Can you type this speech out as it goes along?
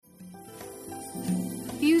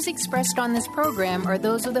Views expressed on this program are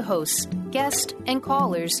those of the hosts, guests, and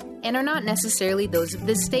callers, and are not necessarily those of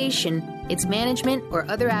this station, its management, or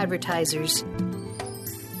other advertisers.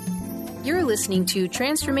 You're listening to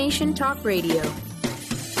Transformation Talk Radio.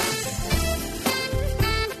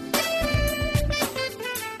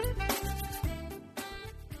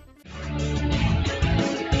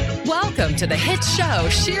 Welcome to the hit show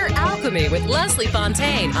Sheer Alchemy with Leslie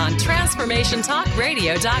Fonteyne on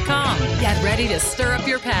TransformationTalkRadio.com. Get ready to stir up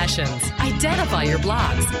your passions, identify your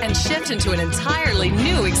blocks, and shift into an entirely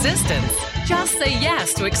new existence. Just say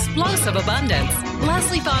yes to explosive abundance.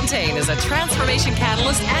 Leslie Fonteyne is a transformation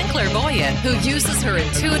catalyst and clairvoyant who uses her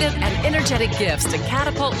intuitive and energetic gifts to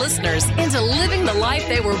catapult listeners into living the life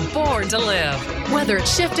they were born to live. Whether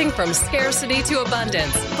it's shifting from scarcity to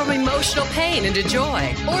abundance, from emotional pain into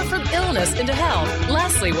joy, or from illness into health,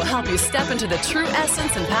 Leslie will help you step into the true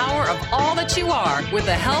essence and power of all that you are with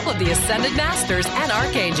the help of the Ascended Masters and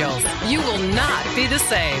Archangels. You will not be the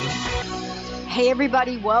same. Hey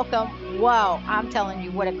everybody, welcome. Wow, I'm telling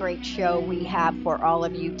you what a great show we have for all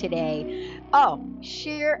of you today. Oh,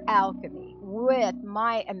 Sheer Alchemy with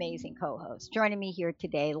my amazing co-host. Joining me here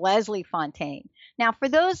today, Leslie Fonteyne. Now, for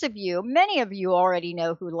those of you, many of you already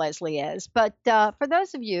know who Leslie is, but for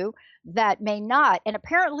those of you that may not, and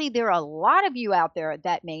apparently there are a lot of you out there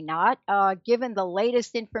that may not, given the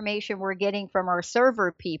latest information we're getting from our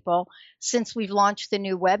server people since we've launched the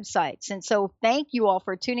new websites. And so thank you all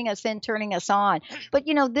for tuning us in, turning us on. But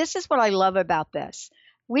you know, this is what I love about this.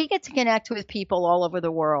 We get to connect with people all over the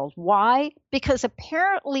world. Why? Because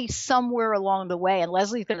apparently somewhere along the way, and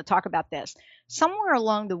Leslie's going to talk about this, somewhere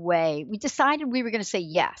along the way, we decided we were going to say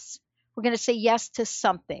yes. We're going to say yes to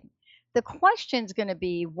something. The question is going to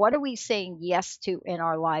be, what are we saying yes to in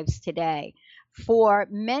our lives today? For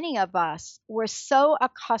many of us, we're so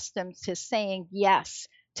accustomed to saying yes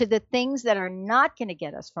to the things that are not going to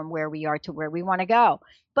get us from where we are to where we want to go.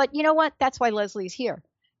 But you know what? That's why Leslie's here.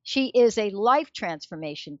 She is a life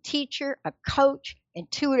transformation teacher, a coach,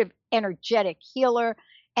 intuitive, energetic healer,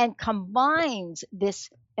 and combines this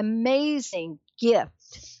amazing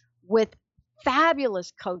gift with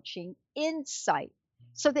fabulous coaching insight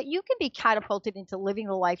so that you can be catapulted into living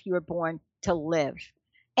the life you were born to live.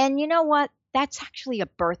 And you know what? That's actually a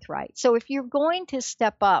birthright. So if you're going to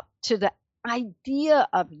step up to the idea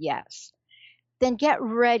of yes, then get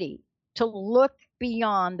ready to look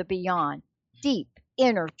beyond the beyond, deep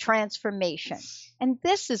inner transformation. And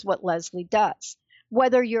this is what Leslie does.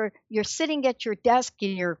 Whether you're sitting at your desk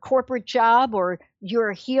in your corporate job, or you're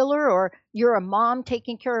a healer, or you're a mom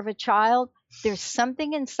taking care of a child, there's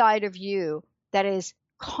something inside of you that is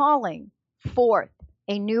calling forth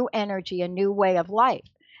a new energy, a new way of life.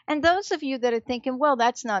 And those of you that are thinking, well,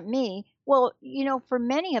 that's not me. Well, you know, for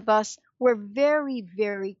many of us, we're very,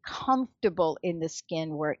 very comfortable in the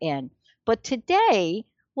skin we're in. But today,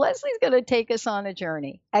 Leslie's going to take us on a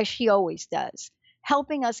journey, as she always does,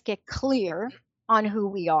 helping us get clear on who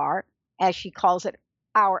we are, as she calls it,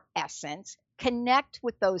 our essence, connect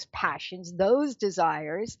with those passions, those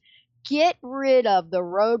desires, get rid of the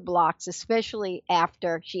roadblocks, especially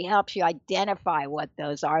after she helps you identify what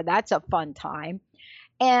those are. That's a fun time.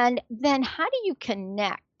 And then how do you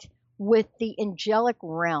connect with the angelic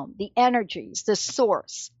realm, the energies, the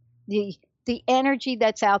source, the energy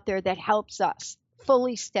that's out there that helps us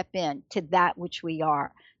fully step in to that which we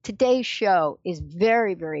are. Today's show is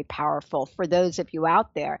very, very powerful for those of you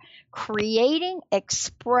out there. Creating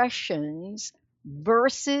expressions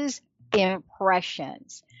versus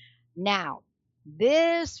impressions. Now,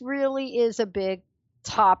 this really is a big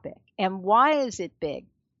topic. And why is it big?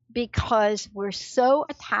 Because we're so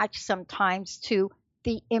attached sometimes to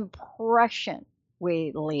the impression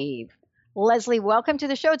we leave. Leslie, welcome to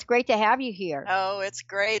the show. It's great to have you here. Oh, it's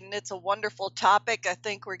great. And it's a wonderful topic. I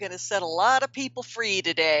think we're going to set a lot of people free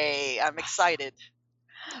today. I'm excited.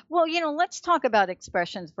 Well, you know, let's talk about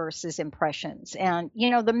expressions versus impressions. And, you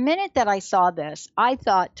know, the minute that I saw this, I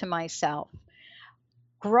thought to myself,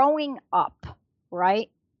 growing up, right?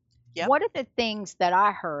 Yep. What are the things that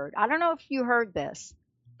I heard? I don't know if you heard this,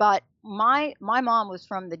 but my mom was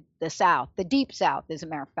from the South, the deep South, as a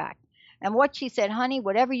matter of fact. And what she said, honey,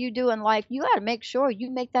 whatever you do in life, you got to make sure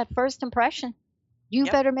you make that first impression. You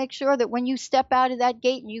Yep. better make sure that when you step out of that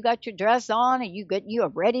gate and you got your dress on and you are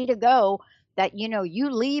ready to go, that, you know,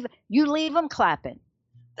 you leave them clapping.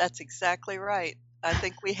 That's exactly right. I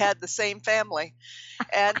think we had the same family.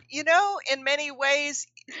 And, you know, in many ways,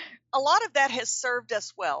 a lot of that has served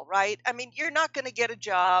us well, right? I mean, you're not going to get a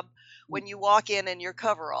job when you walk in your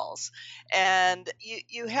coveralls. And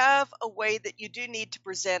you have a way that you do need to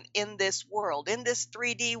present in this world, in this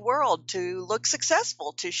 3D world, to look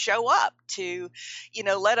successful, to show up, to,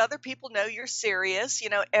 let other people know you're serious.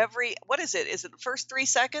 What is it? Is it the first 3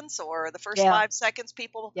 seconds or the first Yeah. 5 seconds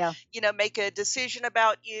people, Yeah. make a decision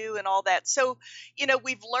about you and all that. So,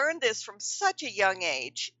 we've learned this from such a young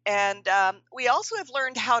age. And we also have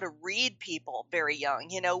learned how to read people very young.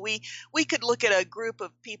 We could look at a group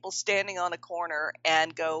of people standing on a corner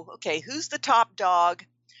and go, okay, who's the top dog?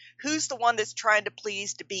 Who's the one that's trying to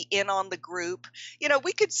please to be in on the group?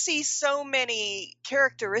 We could see so many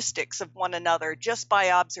characteristics of one another just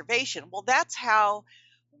by observation. Well, that's how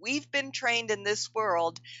we've been trained in this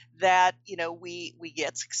world, that, we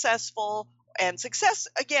get successful. And success,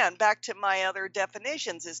 again, back to my other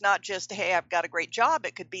definitions, is not just, hey, I've got a great job.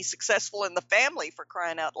 It could be successful in the family, for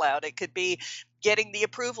crying out loud. It could be getting the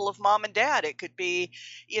approval of mom and dad. It could be,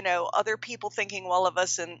 other people thinking well of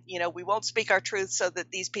us, and, we won't speak our truth so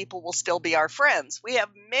that these people will still be our friends. We have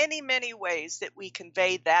many, many ways that we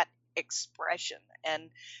convey that expression and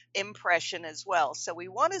impression as well. So we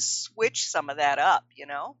want to switch some of that up.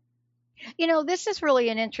 This is really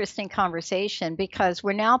an interesting conversation because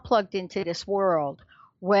we're now plugged into this world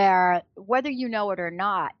where, whether you know it or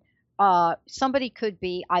not, somebody could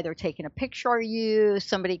be either taking a picture of you,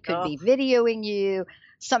 somebody could be videoing you,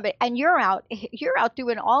 and you're out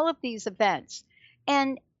doing all of these events.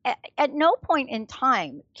 And at no point in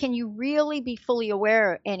time can you really be fully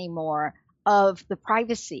aware anymore of the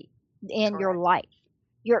privacy in your life.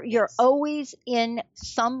 You're Yes. always in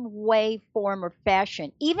some way, form, or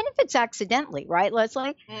fashion, even if it's accidentally, right,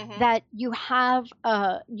 Leslie? Mhm. That you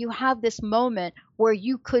have this moment where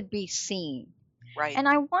you could be seen. Right. And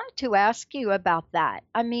I wanted to ask you about that.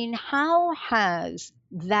 I mean, how has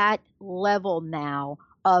that level now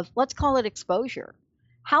of, let's call it exposure,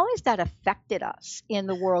 how has that affected us in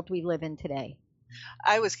the world we live in today?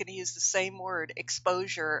 I was going to use the same word: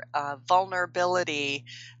 exposure, vulnerability,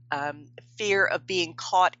 fear of being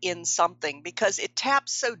caught in something, because it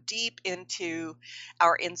taps so deep into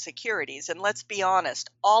our insecurities. And let's be honest,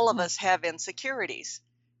 all of Mm. us have insecurities.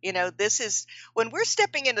 This is when we're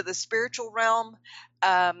stepping into the spiritual realm.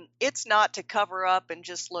 It's not to cover up and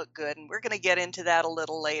just look good. And we're going to get into that a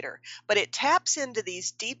little later. But it taps into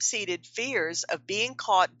these deep seated fears of being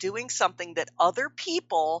caught doing something that other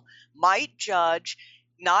people might judge,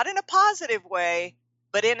 not in a positive way,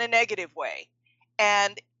 but in a negative way.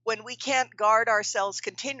 And when we can't guard ourselves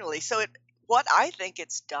continually. So what I think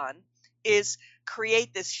it's done is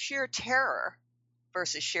create this sheer terror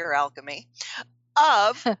versus sheer alchemy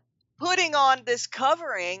of putting on this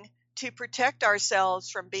covering to protect ourselves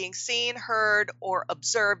from being seen, heard, or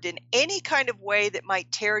observed in any kind of way that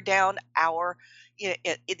might tear down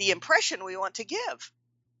the impression we want to give.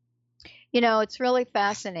 It's really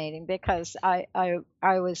fascinating because I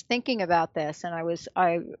was thinking about this, and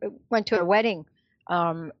I went to a wedding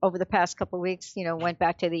over the past couple of weeks. Went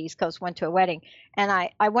back to the East Coast, went to a wedding, and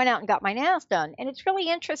I went out and got my nails done. And it's really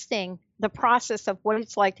interesting, the process of what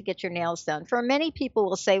it's like to get your nails done. For many people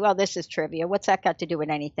will say, well, this is trivia. What's that got to do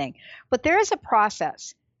with anything? But there is a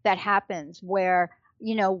process that happens where,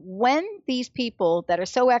 when these people that are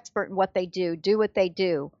so expert in what they do what they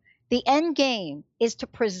do, the end game is to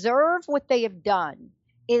preserve what they have done,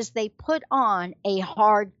 is they put on a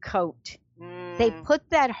hard coat. They put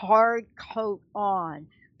that hard coat on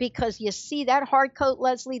because, you see, that hard coat,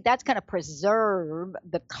 Leslie, that's going to preserve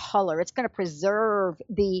the color. It's going to preserve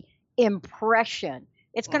the impression.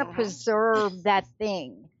 It's going to preserve that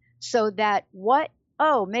thing so that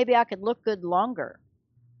maybe I could look good longer.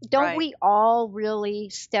 Don't Right. we all really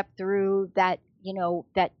step through that,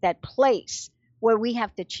 that place where we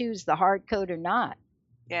have to choose the hard coat or not?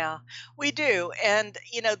 Yeah, we do. And,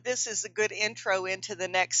 this is a good intro into the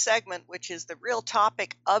next segment, which is the real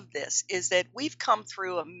topic of this, is that we've come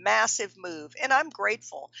through a massive move. And I'm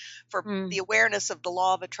grateful for the awareness of the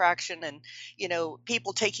law of attraction and,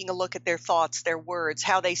 people taking a look at their thoughts, their words,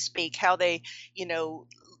 how they speak, how they,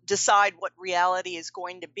 decide what reality is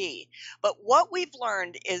going to be. But what we've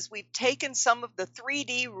learned is we've taken some of the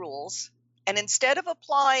 3D rules, and instead of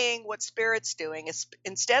applying what Spirit's doing,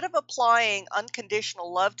 instead of applying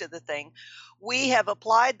unconditional love to the thing, we have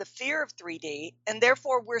applied the fear of 3D, and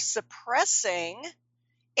therefore we're suppressing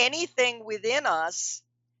anything within us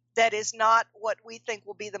that is not what we think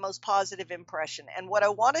will be the most positive impression. And what I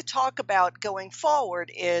want to talk about going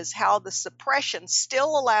forward is how the suppression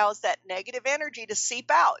still allows that negative energy to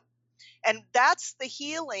seep out. And that's the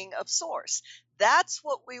healing of source. that's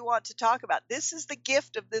what we want to talk about. This is the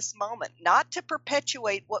gift of this moment, not to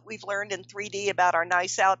perpetuate what we've learned in 3D about our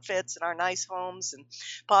nice outfits and our nice homes and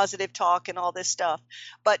positive talk and all this stuff,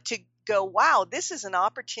 but to go, wow, this is an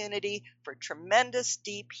opportunity for tremendous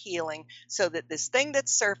deep healing so that this thing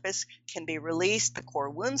that's surface can be released, the core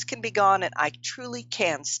wounds can be gone, and I truly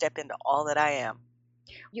can step into all that I am.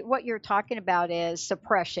 What you're talking about is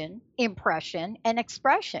suppression, impression, and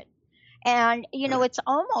expression. And, it's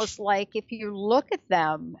almost like if you look at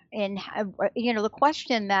them and, the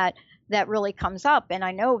question that really comes up, and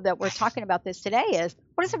I know that we're talking about this today, is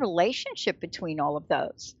what is the relationship between all of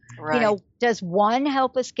those? Right. Does one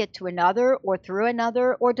help us get to another or through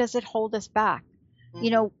another, or does it hold us back?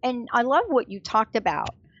 And I love what you talked about.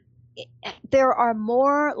 There are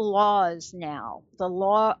more laws now. The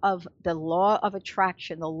law of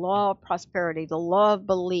attraction, the law of prosperity, the law of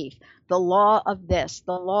belief, the law of this,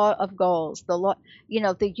 the law of goals, the law,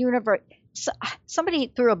 the universe. Somebody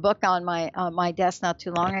threw a book on my desk not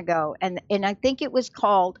too long ago, and I think it was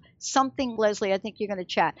called something. Leslie, I think you're going to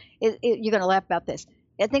chat. You're going to laugh about this.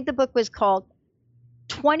 I think the book was called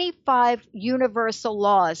 25 Universal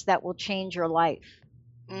Laws That Will Change Your Life.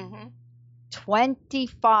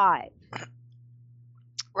 25.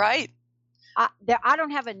 Right. I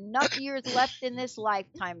don't have enough years left in this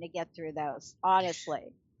lifetime to get through those,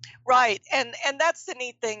 honestly. Right. And that's the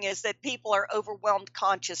neat thing, is that people are overwhelmed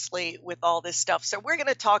consciously with all this stuff. So we're going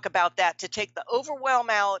to talk about that, to take the overwhelm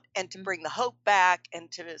out and to bring the hope back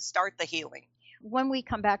and to start the healing. When we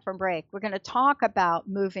come back from break, we're going to talk about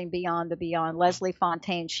moving beyond the beyond. Leslie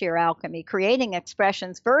Fonteyne, Sheer Alchemy, creating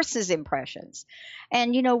expressions versus impressions.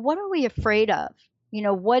 And, what are we afraid of?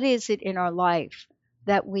 What is it in our life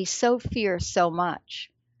that we so fear so much?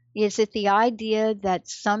 Is it the idea that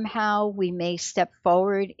somehow we may step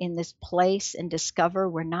forward in this place and discover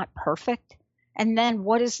we're not perfect? And then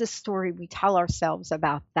what is the story we tell ourselves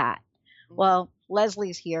about that? Well,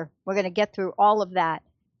 Leslie's here. We're going to get through all of that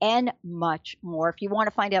and much more. If you want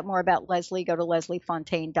to find out more about Leslie, go to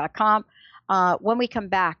lesliefontaine.com. When we come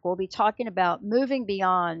back, we'll be talking about moving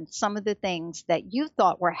beyond some of the things that you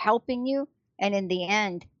thought were helping you, and in the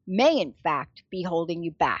end, may in fact be holding you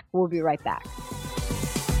back. We'll be right back.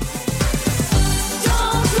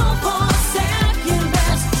 Don't go for second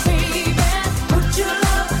best, baby. Put your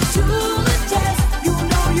love to the test. You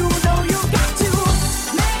know you got to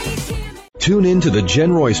make it. Tune in to The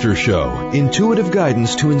Jen Royster Show, intuitive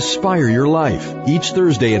guidance to inspire your life, each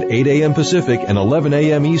Thursday at 8 a.m. Pacific and 11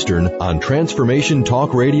 a.m. Eastern on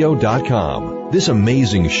TransformationTalkRadio.com. This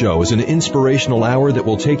amazing show is an inspirational hour that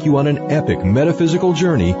will take you on an epic metaphysical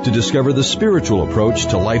journey to discover the spiritual approach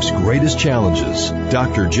to life's greatest challenges.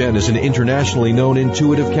 Dr. Jen is an internationally known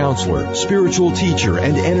intuitive counselor, spiritual teacher,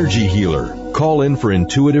 and energy healer. Call in for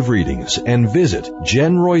intuitive readings and visit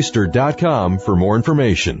JenRoyster.com for more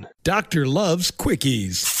information. Doctor loves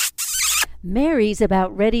quickies. Mary's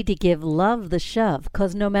about ready to give love the shove,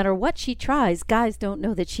 'cause no matter what she tries, guys don't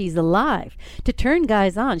know that she's alive. To turn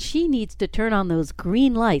guys on, she needs to turn on those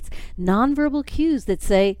green lights, nonverbal cues that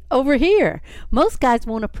say, over here. Most guys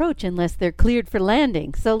won't approach unless they're cleared for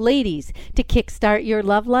landing. So ladies, to kickstart your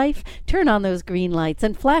love life, turn on those green lights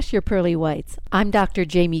and flash your pearly whites. I'm Dr.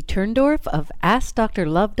 Jamie Turndorf of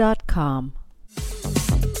AskDrLove.com.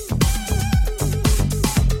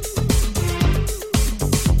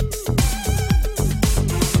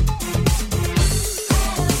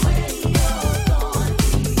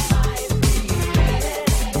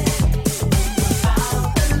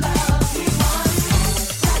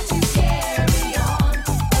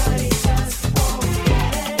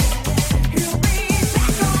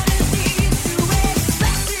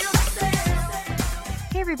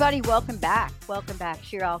 Everybody, welcome back. Welcome back.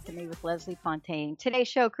 Sheer Alchemy with Leslie Fonteyne. Today's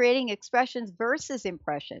show, creating expressions versus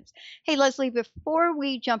impressions. Hey, Leslie, before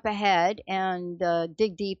we jump ahead and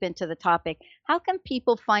dig deep into the topic, how can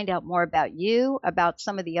people find out more about you, about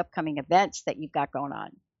some of the upcoming events that you've got going on?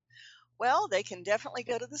 Well, they can definitely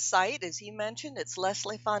go to the site. As you mentioned, it's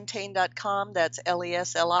lesliefontaine.com. That's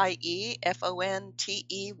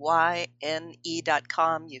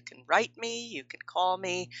LeslieFonteyne.com. You can write me. You can call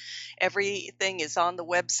me. Everything is on the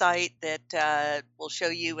website that will show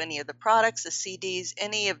you any of the products, the CDs,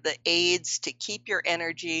 any of the aids to keep your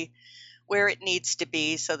energy where it needs to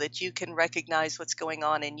be so that you can recognize what's going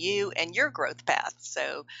on in you and your growth path.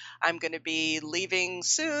 So I'm going to be leaving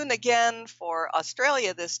soon again for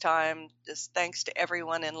Australia this time, just thanks to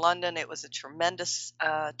everyone in London. It was a tremendous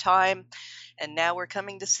time. And now we're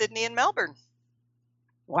coming to Sydney and Melbourne.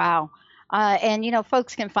 Wow. And,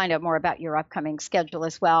 folks can find out more about your upcoming schedule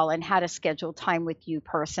as well and how to schedule time with you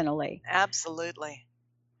personally. Absolutely.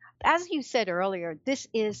 as you said earlier, this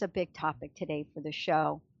is a big topic today for the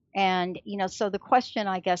show. And, so the question,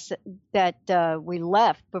 I guess, that we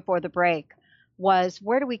left before the break was,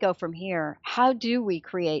 where do we go from here? How do we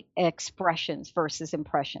create expressions versus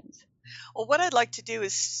impressions? Well, what I'd like to do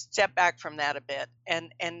is step back from that a bit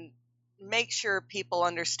and make sure people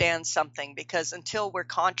understand something, because until we're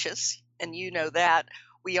conscious, and you know that,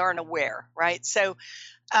 we aren't aware, right? So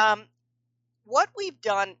what we've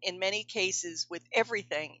done in many cases with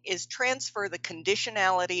everything is transfer the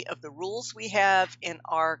conditionality of the rules we have in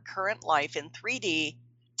our current life in 3D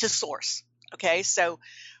to source. Okay, so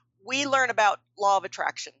we learn about law of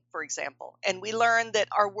attraction, for example, and we learn that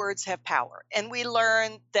our words have power, and we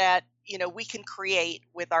learn that we can create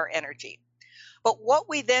with our energy. But what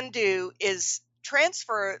we then do is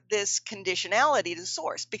transfer this conditionality to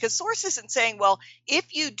source, because source isn't saying, well,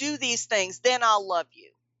 if you do these things, then I'll love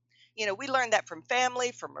you. We learned that from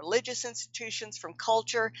family, from religious institutions, from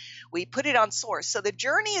culture. We put it on source. So the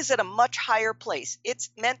journey is at a much higher place. It's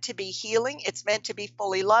meant to be healing. It's meant to be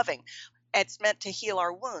fully loving. It's meant to heal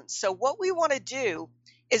our wounds. So what we want to do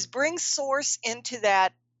is bring source into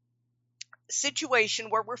that situation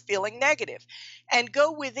where we're feeling negative, and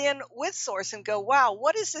go within with source and go, wow,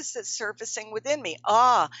 what is this that's surfacing within me?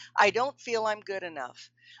 I don't feel I'm good enough.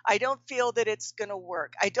 I don't feel that it's going to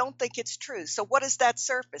work. I don't think it's true. So what does that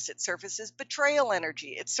surface? It surfaces betrayal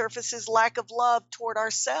energy. It surfaces lack of love toward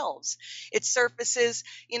ourselves. It surfaces,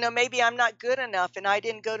 maybe I'm not good enough and I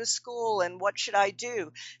didn't go to school, and what should I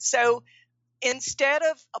do? So instead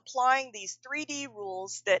of applying these 3D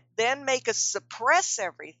rules that then make us suppress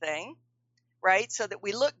everything, right, so that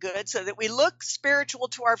we look good, so that we look spiritual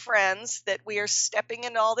to our friends, that we are stepping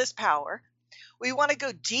into all this power, we want to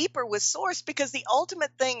go deeper with source, because the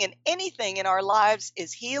ultimate thing in anything in our lives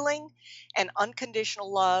is healing and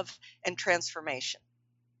unconditional love and transformation.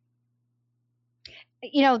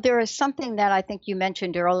 There is something that I think you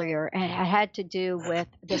mentioned earlier, and it had to do with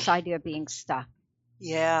this idea of being stuck.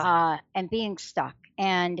 Yeah. And being stuck.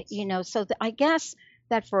 And, so I guess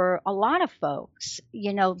that for a lot of folks,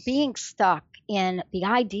 being stuck in the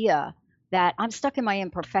idea that I'm stuck in my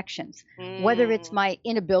imperfections, whether it's my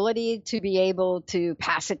inability to be able to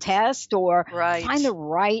pass a test or find the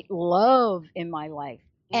right love in my life,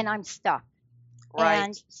 and I'm stuck. Right.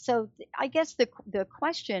 And so I guess the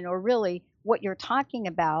question, or really what you're talking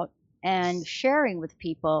about and sharing with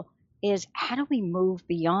people, is how do we move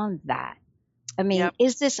beyond that? I mean,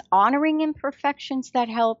 is this honoring imperfections that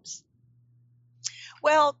helps?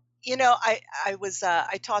 Well,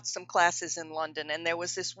 I taught some classes in London, and there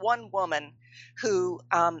was this one woman who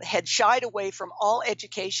had shied away from all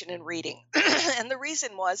education and reading. And the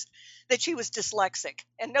reason was that she was dyslexic,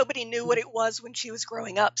 and nobody knew what it was when she was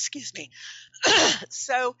growing up. Excuse me.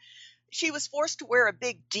 So she was forced to wear a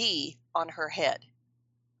big D on her head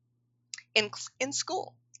in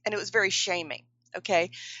school, and it was very shaming.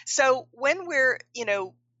 Okay. So when we're,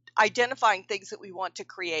 identifying things that we want to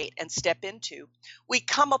create and step into, we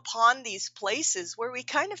come upon these places where we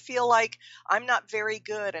kind of feel like, I'm not very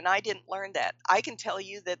good and I didn't learn that. I can tell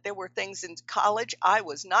you that there were things in college I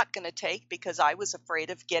was not going to take because I was afraid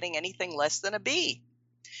of getting anything less than a B.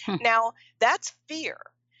 Now, that's fear.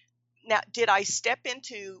 Now, did I step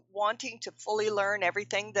into wanting to fully learn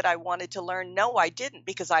everything that I wanted to learn? No, I didn't,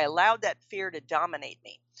 because I allowed that fear to dominate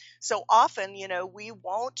me. So often, we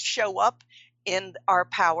won't show up in our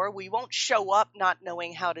power. We won't show up not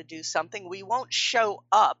knowing how to do something. We won't show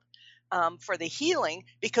up for the healing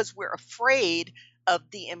because we're afraid of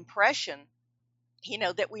the impression,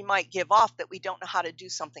 that we might give off, that we don't know how to do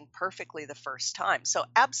something perfectly the first time. So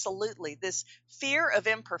absolutely, this fear of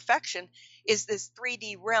imperfection is this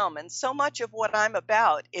 3D realm. And so much of what I'm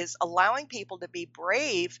about is allowing people to be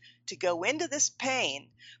brave to go into this pain,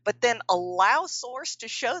 but then allow source to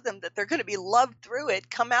show them that they're going to be loved through it,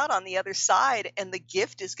 come out on the other side, and the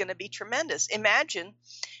gift is going to be tremendous. Imagine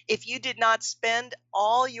if you did not spend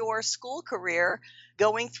all your school career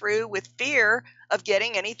going through with fear of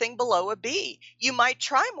getting anything below a B. You might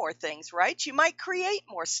try more things, right? You might create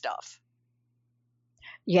more stuff.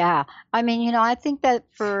 Yeah. I mean, I think that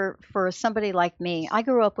for somebody like me, I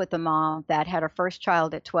grew up with a mom that had her first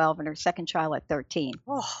child at 12 and her second child at 13.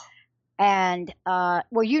 Oh. And,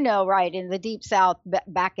 well, right, in the Deep South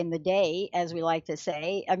back in the day, as we like to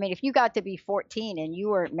say, I mean, if you got to be 14 and you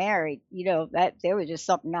weren't married, that there was just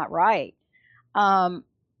something not right.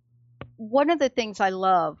 One of the things I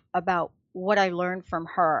love about what I learned from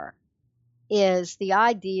her is the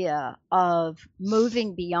idea of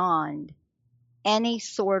moving beyond any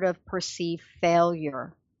sort of perceived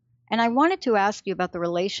failure. And I wanted to ask you about the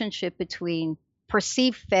relationship between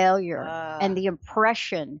perceived failure and the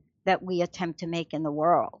impression that we attempt to make in the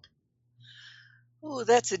world. Ooh,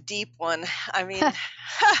 that's a deep one. I mean,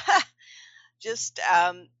 just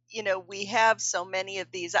we have so many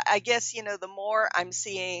of these. I guess, the more I'm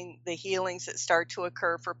seeing the healings that start to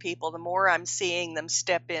occur for people, the more I'm seeing them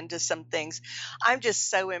step into some things. I'm just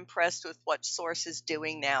so impressed with what Source is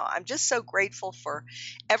doing now. I'm just so grateful for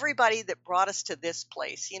everybody that brought us to this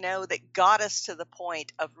place, that got us to the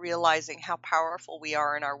point of realizing how powerful we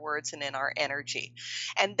are in our words and in our energy.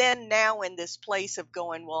 And then now in this place of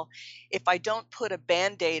going, well, if I don't put a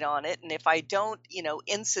Band-Aid on it, and if I don't,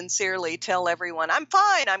 insincerely tell everyone I'm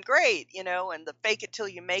fine, I'm great, and the fake it till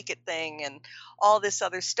you make it thing and all this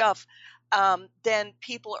other stuff, then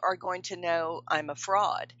people are going to know I'm a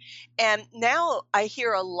fraud. And now I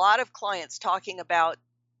hear a lot of clients talking about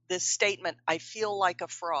this statement, I feel like a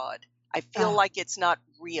fraud. I feel like it's not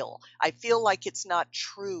real. I feel like it's not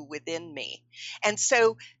true within me. And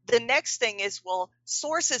so the next thing is, well,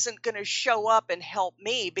 Source isn't going to show up and help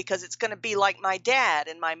me because it's going to be like my dad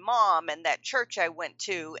and my mom and that church I went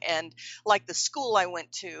to and like the school I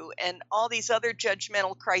went to and all these other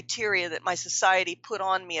judgmental criteria that my society put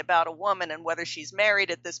on me about a woman and whether she's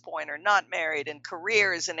married at this point or not married, and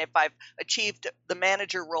careers, and if I've achieved the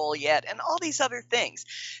manager role yet, and all these other things.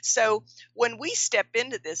 So when we step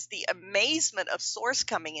into this, the amazement of Source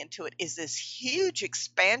coming into it is this huge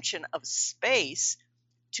expansion of space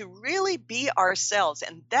to really be ourselves.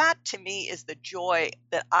 And that to me is the joy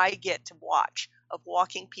that I get to watch, of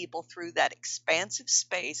walking people through that expansive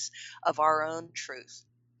space of our own truth.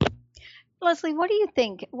 Leslie, what do you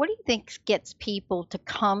think? What do you think gets people to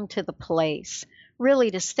come to the place,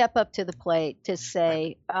 really to step up to the plate, to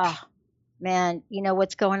say, "Oh, man,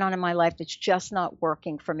 what's going on in my life that's just not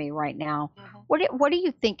working for me right now." What do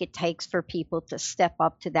you think it takes for people to step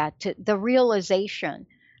up to that, to the realization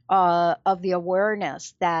of the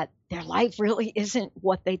awareness that their life really isn't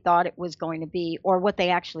what they thought it was going to be or what they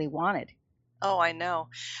actually wanted? Oh, I know.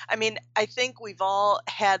 I mean, I think we've all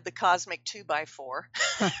had the cosmic 2x4,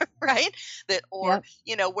 right? That, or,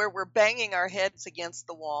 Yep. where we're banging our heads against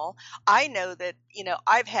the wall. I know that,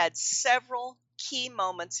 I've had several key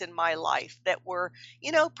moments in my life that were,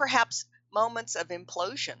 perhaps moments of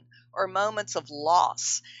implosion or moments of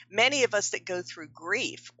loss. Many of us that go through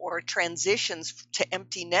grief or transitions to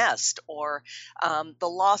empty nest or the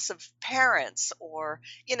loss of parents or,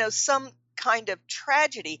 some kind of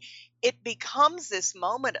tragedy, it becomes this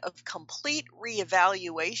moment of complete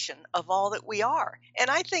reevaluation of all that we are. And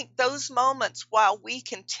I think those moments, while we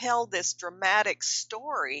can tell this dramatic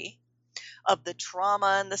story of the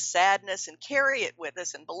trauma and the sadness and carry it with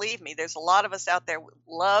us, and believe me, there's a lot of us out there who would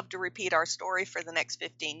love to repeat our story for the next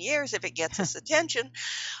 15 years if it gets us attention.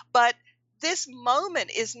 But this moment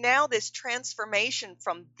is now this transformation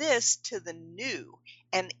from this to the new.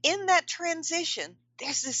 And in that transition,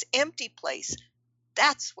 there's this empty place.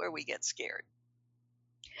 That's where we get scared.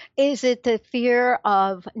 Is it the fear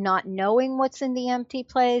of not knowing what's in the empty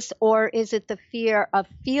place, or is it the fear of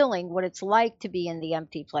feeling what it's like to be in the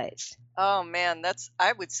empty place? Oh man,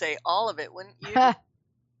 I would say all of it, wouldn't you?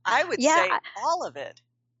 I would say Yeah, all of it.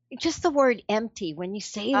 just the word empty. When you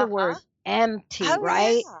say the word Uh-huh. empty, Oh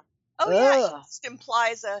right? yeah. Oh yeah, it Ugh. just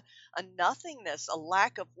implies a nothingness, a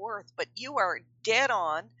lack of worth. But you are dead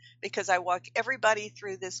on, because I walk everybody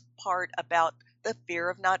through this part about the fear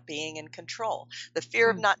of not being in control, the fear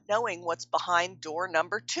of Mm. not knowing what's behind door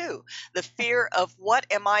number 2, the fear of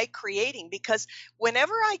what am I creating? Because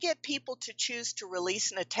whenever I get people to choose to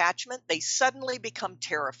release an attachment, they suddenly become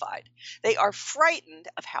terrified. They are frightened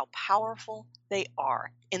of how powerful they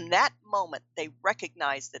are. In that moment, they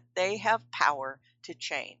recognize that they have power to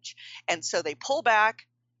change. And so they pull back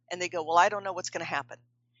and they go, well, I don't know what's going to happen.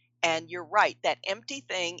 And you're right. That empty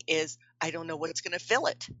thing is, I don't know what's going to fill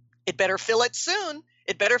it. It better fill it soon.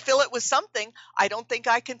 It better fill it with something. I don't think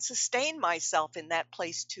I can sustain myself in that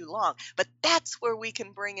place too long. But that's where we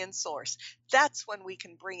can bring in Source. That's when we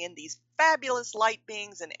can bring in these fabulous light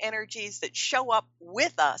beings and energies that show up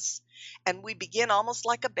with us. And we begin almost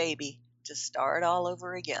like a baby to start all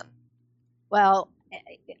over again. Well,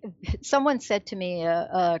 someone said to me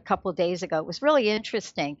a couple of days ago, it was really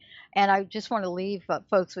interesting, and I just want to leave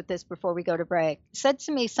folks with this before we go to break. Said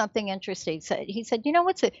to me something interesting. He said, you know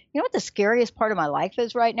what the scariest part of my life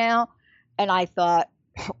is right now? And I thought,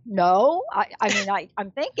 no.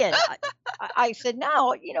 I'm thinking. I said,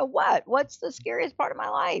 no. You know what? What's the scariest part of my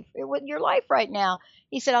life? Your life right now?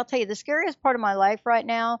 He said, I'll tell you, the scariest part of my life right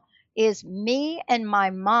now is me and my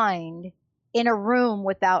mind in a room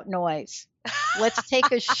without noise. Let's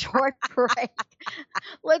take a short break.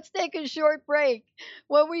 Let's take a short break.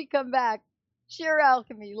 When we come back, Sheer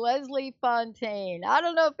Alchemy, Leslie Fonteyne. I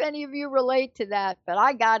don't know if any of you relate to that, but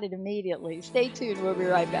I got it immediately. Stay tuned. We'll be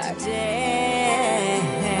right back. Today,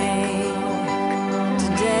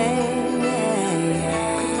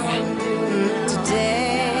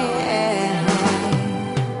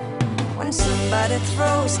 when somebody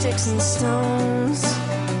throws sticks and stones,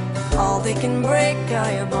 all they can break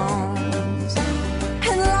are your bones.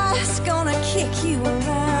 And life's gonna kick you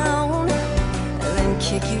around, and then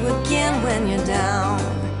kick you again when you're down.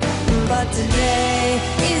 But today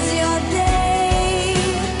is your day,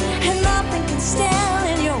 and nothing can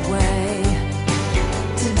stand in your way.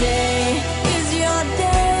 Today is your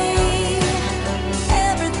day,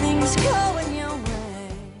 everything's going your way.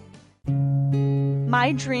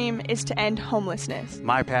 My dream is to end homelessness.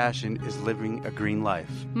 My passion is living a green life.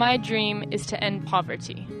 My dream is to end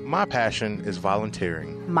poverty. My passion is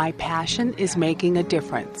volunteering. My passion is making a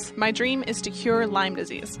difference. My dream is to cure Lyme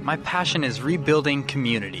disease. My passion is rebuilding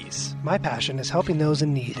communities. My passion is helping those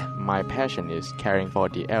in need. My passion is caring for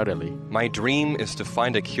the elderly. My dream is to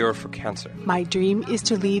find a cure for cancer. My dream is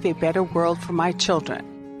to leave a better world for my children.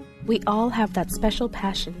 We all have that special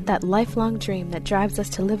passion, that lifelong dream that drives us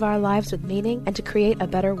to live our lives with meaning and to create a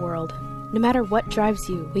better world. No matter what drives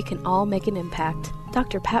you, we can all make an impact.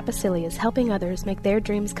 Dr. Pat Baccili is helping others make their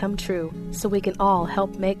dreams come true, so we can all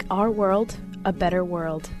help make our world a better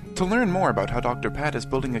world. To learn more about how Dr. Pat is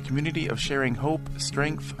building a community of sharing hope,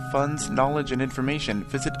 strength, funds, knowledge, and information,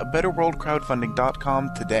 visit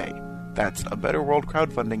abetterworldcrowdfunding.com today. That's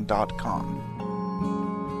abetterworldcrowdfunding.com.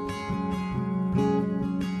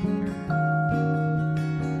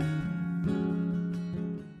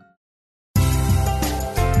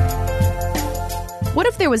 What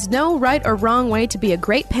if there was no right or wrong way to be a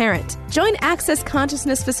great parent? Join Access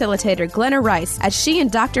Consciousness Facilitator Glenna Rice as she and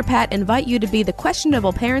Dr. Pat invite you to be the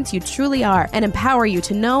questionable parents you truly are and empower you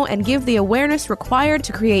to know and give the awareness required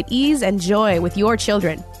to create ease and joy with your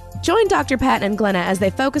children. Join Dr. Pat and Glenna as they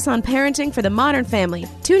focus on parenting for the modern family.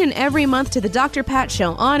 Tune in every month to the Dr. Pat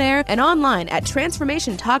Show on air and online at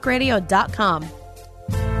transformationtalkradio.com.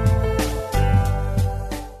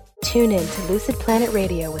 Tune in to Lucid Planet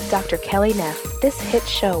Radio with Dr. Kelly Neff. This hit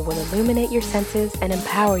show will illuminate your senses and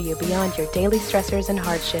empower you beyond your daily stressors and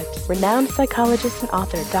hardships. Renowned psychologist and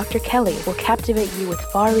author Dr. Kelly will captivate you with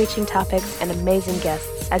far-reaching topics and amazing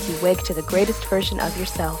guests as you wake to the greatest version of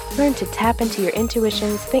yourself. Learn to tap into your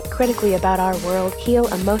intuitions, think critically about our world, heal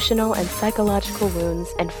emotional and psychological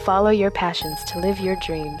wounds, and follow your passions to live your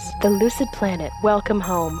dreams. The Lucid Planet. Welcome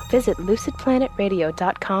home. Visit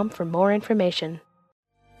lucidplanetradio.com for more information.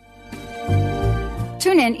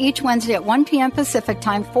 Tune in each Wednesday at 1 p.m. Pacific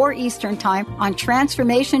Time, 4 Eastern Time on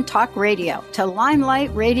Transformation Talk Radio to Limelight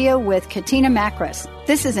Radio with Katina Makris.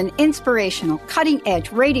 This is an inspirational,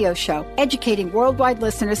 cutting-edge radio show educating worldwide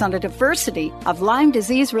listeners on a diversity of Lyme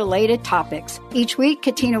disease-related topics. Each week,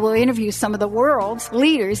 Katina will interview some of the world's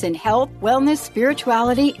leaders in health, wellness,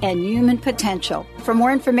 spirituality, and human potential. For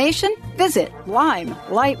more information, visit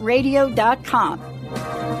limelightradio.com.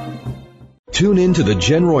 Tune in to The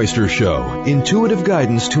Jen Royster Show, intuitive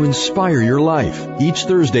guidance to inspire your life, each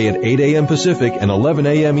Thursday at 8 a.m. Pacific and 11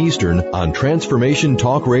 a.m. Eastern on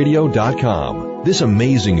TransformationTalkRadio.com. This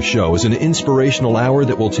amazing show is an inspirational hour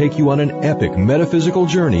that will take you on an epic metaphysical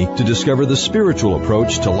journey to discover the spiritual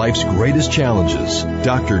approach to life's greatest challenges.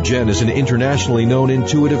 Dr. Jen is an internationally known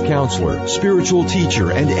intuitive counselor, spiritual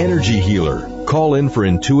teacher, and energy healer. Call in for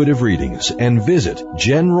intuitive readings and visit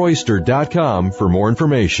JenRoyster.com for more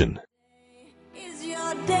information.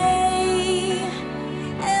 Day,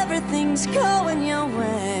 everything's going your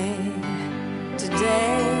way.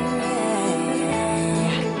 Today,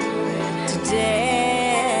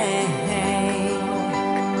 today,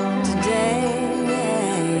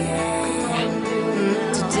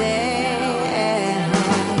 today.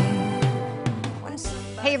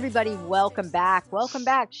 Hey everybody, welcome back. Welcome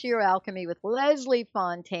back, Sheer Alchemy with Leslie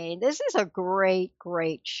Fonteyne. This is a great,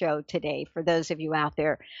 great show today for those of you out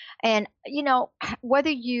there. And, you know, whether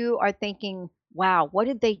you are thinking, wow, what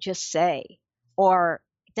did they just say? Or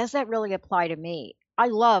does that really apply to me? I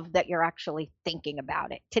love that you're actually thinking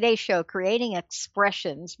about it. Today's show, creating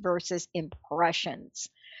expressions versus impressions.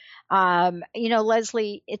 You know,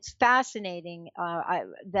 Leslie, it's fascinating,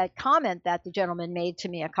 that comment that the gentleman made to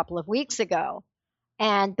me a couple of weeks ago.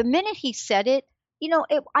 And the minute he said it, you know,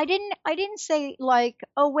 I didn't say like,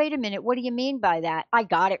 oh, wait a minute, what do you mean by that? I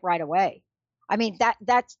got it right away. I mean,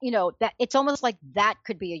 that's, you know, that it's almost like that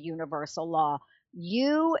could be a universal law.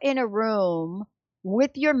 You in a room with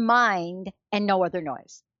your mind and no other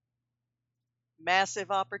noise. Massive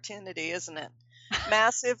opportunity, isn't it?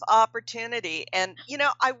 Massive opportunity. And, you know,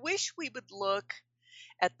 I wish we would look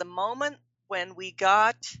at the moment when we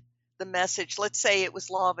got the message. Let's say it was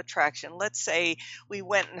law of attraction. Let's say we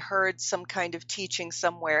went and heard some kind of teaching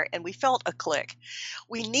somewhere and we felt a click.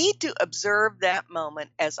 We need to observe that moment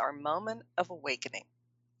as our moment of awakening,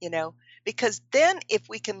 because then if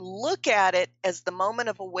we can look at it as the moment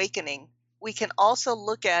of awakening, we can also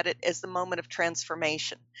look at it as the moment of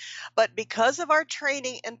transformation. But because of our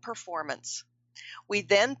training and performance, we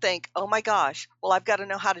then think, oh my gosh, well, I've got to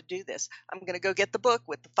know how to do this. I'm going to go get the book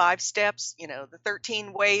with the 5 steps, the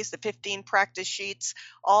 13 ways, the 15 practice sheets,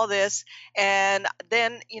 all this. And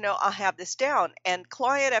then, I'll have this down. And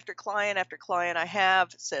client after client after client I have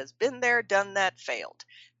says, been there, done that, failed.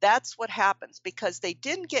 That's what happens because they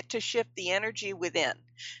didn't get to shift the energy within.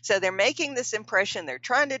 So they're making this impression. They're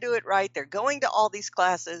trying to do it right. They're going to all these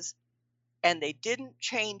classes and they didn't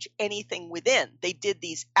change anything within. They did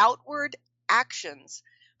these outward actions,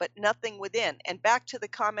 but nothing within. And back to the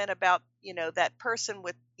comment about, that person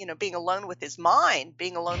with, being alone with his mind,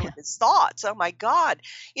 being alone with his thoughts. Oh my God.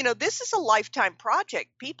 This is a lifetime project.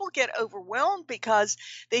 People get overwhelmed because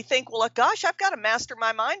they think, well, gosh, I've got to master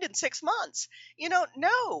my mind in 6 months.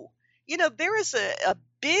 No. There is a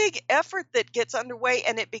big effort that gets underway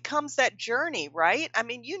and it becomes that journey, right? I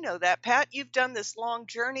mean, that, Pat, you've done this long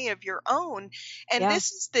journey of your own. And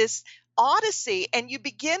this is this odyssey, and you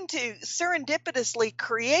begin to serendipitously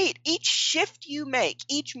create. Each shift you make,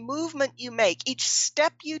 each movement you make, each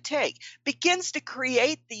step you take begins to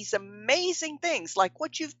create these amazing things like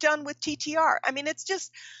what you've done with TTR. I mean, it's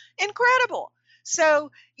just incredible.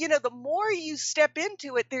 So, the more you step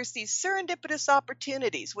into it, there's these serendipitous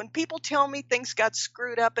opportunities. When people tell me things got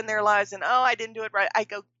screwed up in their lives and, I didn't do it right, I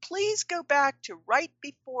go, please go back to right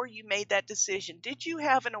before you made that decision. Did you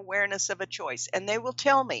have an awareness of a choice? And they will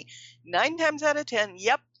tell me 9 times out of 10,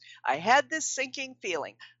 yep, I had this sinking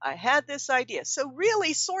feeling. I had this idea. So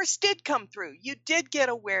really, source did come through. You did get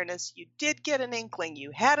awareness. You did get an inkling.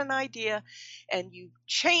 You had an idea and you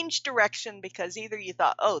changed direction because either you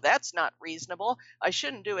thought, that's not reasonable. I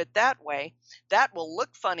shouldn't do it that way. That will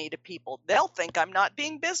look funny to people. They'll think I'm not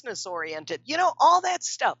being business oriented. All that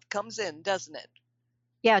stuff comes in, doesn't it?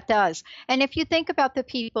 Yeah, it does. And if you think about the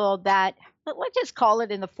people that, let's just call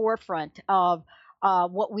it in the forefront of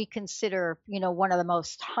what we consider, one of the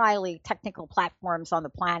most highly technical platforms on the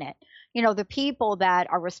planet. The people that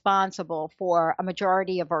are responsible for a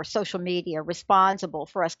majority of our social media, responsible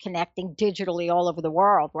for us connecting digitally all over the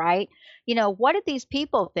world, right? What did these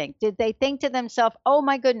people think? Did they think to themselves, oh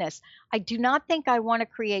my goodness, I do not think I want to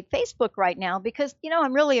create Facebook right now because,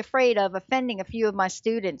 I'm really afraid of offending a few of my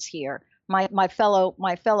students here, my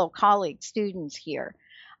fellow colleague students here.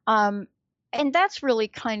 And that's really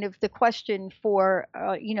kind of the question for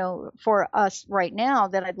us right now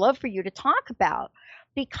that I'd love for you to talk about,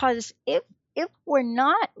 because if we're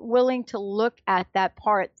not willing to look at that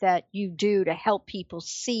part that you do to help people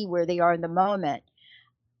see where they are in the moment,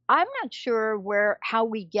 I'm not sure how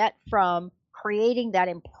we get from creating that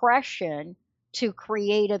impression to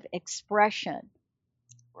creative expression.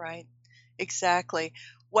 Right. Exactly.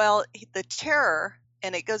 Well, the terror,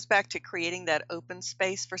 and it goes back to creating that open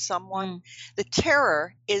space for someone. The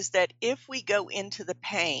terror is that if we go into the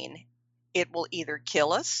pain, it will either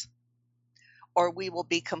kill us or we will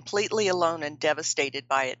be completely alone and devastated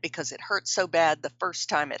by it because it hurt so bad the first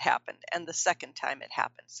time it happened and the second time it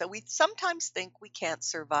happened. So we sometimes think we can't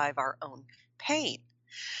survive our own pain.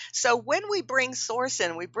 So when we bring source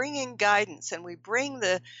in, we bring in guidance and we bring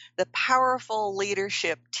the powerful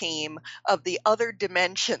leadership team of the other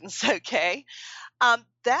dimensions, okay?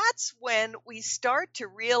 That's when we start to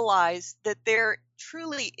realize that there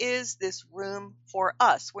truly is this room for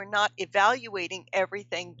us. We're not evaluating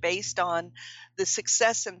everything based on the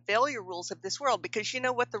success and failure rules of this world, because you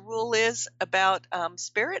know what the rule is about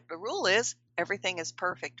spirit? The rule is everything is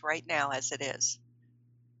perfect right now as it is.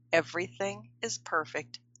 Everything is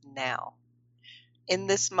perfect now. In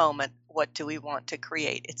this moment, what do we want to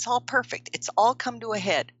create? It's all perfect. It's all come to a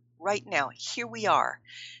head right now. Here we are.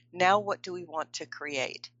 Now, what do we want to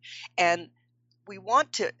create? And we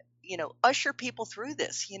want to, usher people through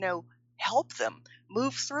this, help them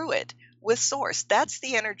move through it with source. That's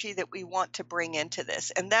the energy that we want to bring into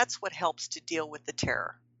this. And that's what helps to deal with the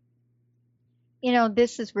terror.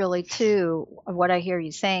 This is really too, what I hear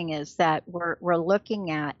you saying is that we're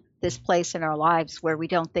looking at this place in our lives where we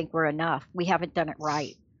don't think we're enough. We haven't done it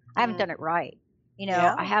right. I haven't done it right.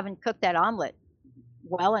 I haven't cooked that omelet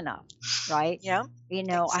well enough, right? Yeah.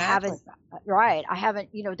 Exactly. I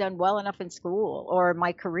haven't, done well enough in school or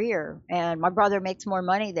my career, and my brother makes more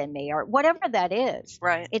money than me, or whatever that is.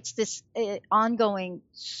 Right. It's this ongoing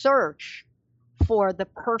search for the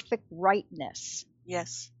perfect rightness.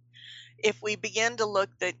 Yes. if we begin to look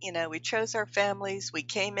that, we chose our families, we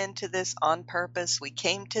came into this on purpose, we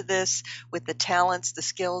came to this with the talents, the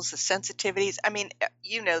skills, the sensitivities. I mean,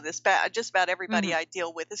 this, just about everybody I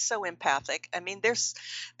deal with is so empathic. I mean,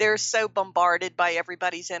 they're so bombarded by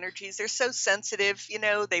everybody's energies. They're so sensitive,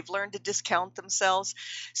 they've learned to discount themselves.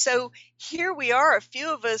 So here we are, a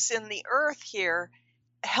few of us in the earth here,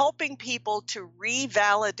 helping people to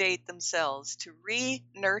revalidate themselves, to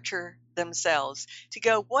re-nurture themselves, to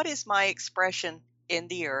go, what is my expression in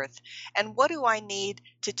the earth? And what do I need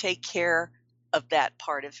to take care of that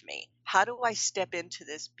part of me? How do I step into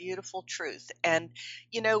this beautiful truth? And,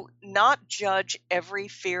 not judge every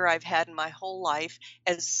fear I've had in my whole life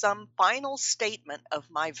as some final statement of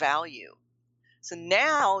my value. So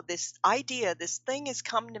now this idea, this thing has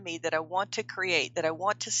come to me that I want to create, that I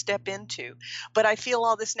want to step into, but I feel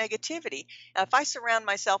all this negativity. Now, if I surround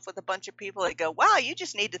myself with a bunch of people that go, wow, you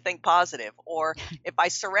just need to think positive, or if I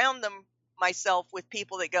surround myself with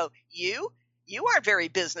people that go, you aren't very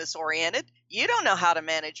business oriented, you don't know how to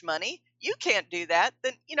manage money, you can't do that,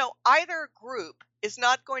 then, either group is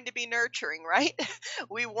not going to be nurturing, right?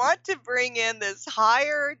 We want to bring in this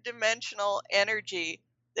higher dimensional energy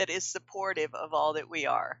that is supportive of all that we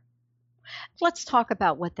are. Let's talk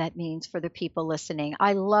about what that means for the people listening.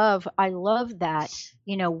 I love that,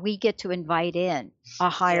 we get to invite in a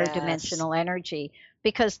higher dimensional energy,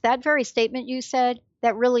 because that very statement you said,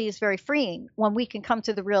 that really is very freeing when we can come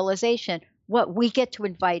to the realization, what we get to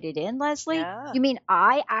invite it in, Leslie? Yeah. You mean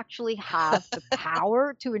I actually have the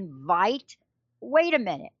power to invite? Wait a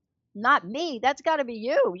minute. Not me. That's got to be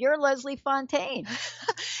you. You're Leslie Fonteyne.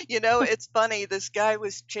 It's funny. This guy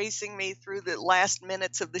was chasing me through the last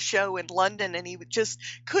minutes of the show in London, and he just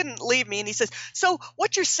couldn't leave me. And he says, so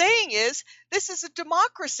what you're saying is this is a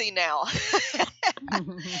democracy now.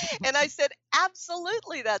 And I said,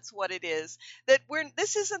 absolutely, that's what it is. That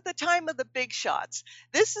this isn't the time of the big shots.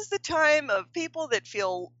 This is the time of people that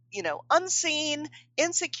feel, unseen,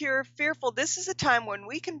 insecure, fearful. This is a time when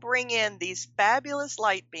we can bring in these fabulous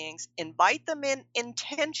light beings, invite them in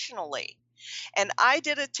intentionally. And I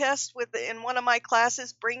did a test in one of my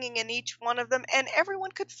classes, bringing in each one of them, and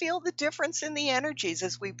everyone could feel the difference in the energies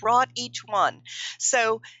as we brought each one.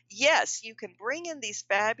 So yes, you can bring in these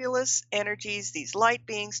fabulous energies, these light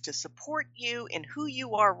beings, to support you in who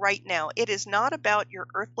you are right now. It is not about your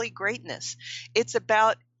earthly greatness. It's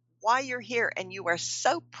about why you're here, and you are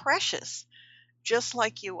so precious, just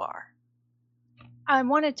like you are. I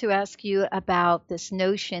wanted to ask you about this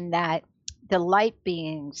notion that the light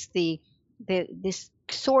beings, this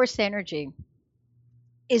source energy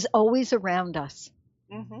is always around us.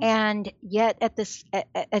 Mm-hmm. And yet at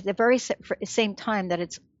the very same time that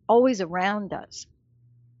it's always around us,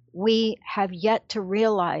 we have yet to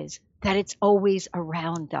realize that it's always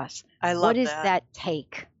around us. I love what does that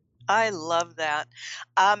take? I love that.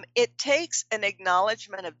 It takes an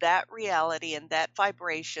acknowledgement of that reality and that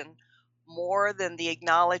vibration more than the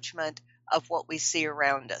acknowledgement of what we see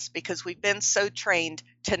around us, because we've been so trained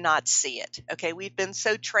to not see it. Okay, we've been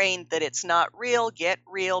so trained that it's not real, get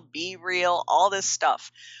real, be real, all this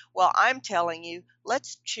stuff. Well, I'm telling you,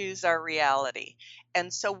 let's choose our reality.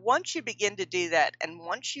 And so once you begin to do that, and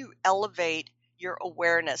once you elevate your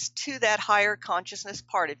awareness to that higher consciousness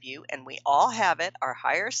part of you, and we all have it, our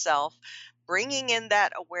higher self, bringing in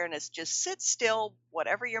that awareness, just sit still,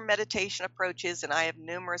 whatever your meditation approach is, and I have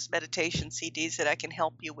numerous meditation CDs that I can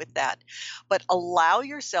help you with that. But allow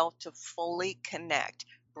yourself to fully connect.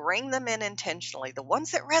 Bring them in intentionally, the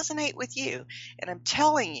ones that resonate with you. And I'm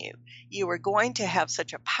telling you, you are going to have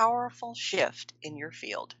such a powerful shift in your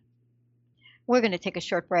field. We're going to take a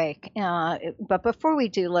short break. But before we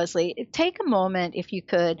do, Leslie, take a moment, if you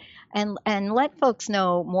could, and let folks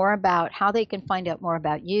know more about how they can find out more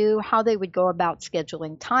about you, how they would go about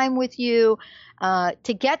scheduling time with you,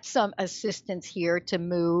 to get some assistance here to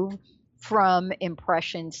move from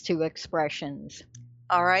impressions to expressions.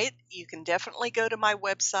 All right. You can definitely go to my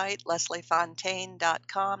website,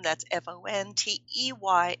 lesliefonteyne.com. That's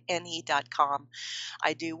FONTEYNE.com.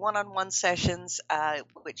 I do one-on-one sessions,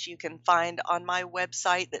 which you can find on my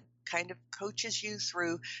website, that kind of coaches you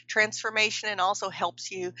through transformation and also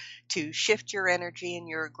helps you to shift your energy and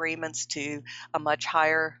your agreements to a much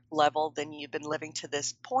higher level than you've been living to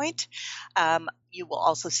this point. You will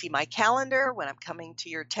also see my calendar when I'm coming to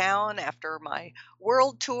your town after my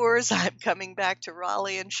world tours. I'm coming back to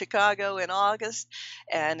Raleigh and Chicago in August,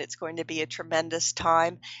 and it's going to be a tremendous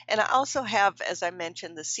time. And I also have, as I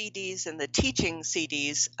mentioned, the CDs and the teaching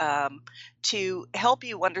CDs to help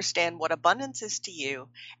you understand what abundance is to you,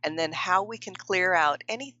 and then how we can clear out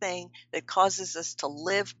anything that causes us to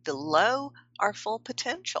live below our full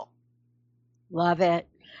potential. Love it.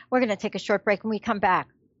 We're going to take a short break. When we come back,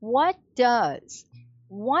 what does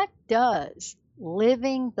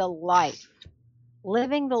living the life,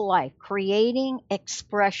 creating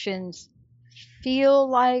expressions feel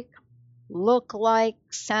like, look like,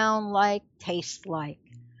 sound like, taste like?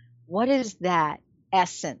 What is that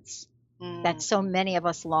essence that so many of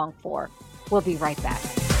us long for? We'll be right back.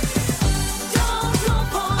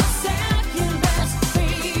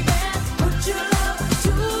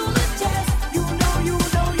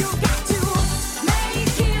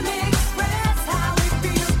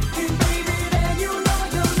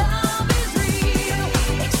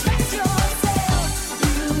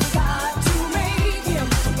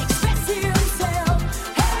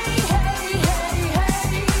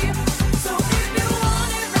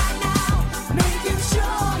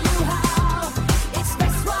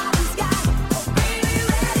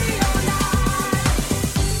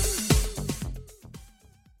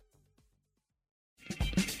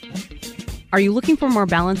 Are you looking for more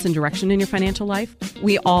balance and direction in your financial life?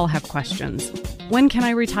 We all have questions. When can I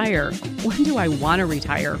retire? When do I want to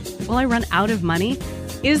retire? Will I run out of money?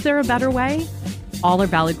 Is there a better way? All are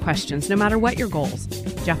valid questions, no matter what your goals.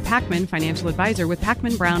 Jeff Packman, financial advisor with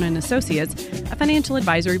Packman Brown and Associates, a financial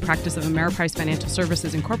advisory practice of Ameriprise Financial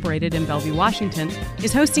Services Incorporated in Bellevue, Washington,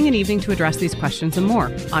 is hosting an evening to address these questions and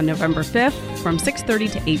more on November 5th from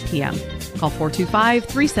 6:30 to 8 p.m. Call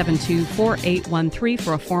 425-372-4813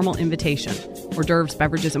 for a formal invitation. Hors d'oeuvres,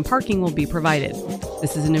 beverages, and parking will be provided.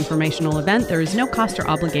 This is an informational event. There is no cost or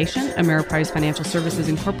obligation. Ameriprise Financial Services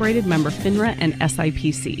Incorporated, member FINRA and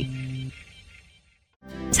SIPC.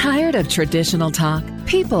 Tired of traditional talk?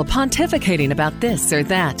 People pontificating about this or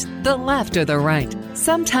that, the left or the right.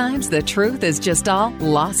 Sometimes the truth is just all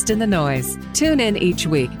lost in the noise. Tune in each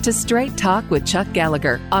week to Straight Talk with Chuck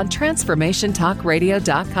Gallagher on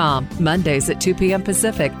TransformationTalkRadio.com, Mondays at 2 p.m.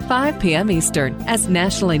 Pacific, 5 p.m. Eastern, as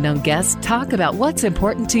nationally known guests talk about what's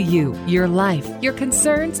important to you, your life, your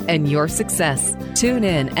concerns, and your success. Tune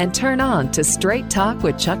in and turn on to Straight Talk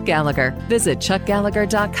with Chuck Gallagher. Visit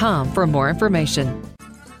ChuckGallagher.com for more information.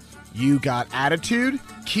 You got attitude?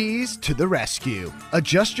 Keys to the rescue.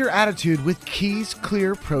 Adjust your attitude with Keys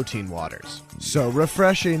Clear Protein Waters. So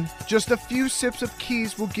refreshing. Just a few sips of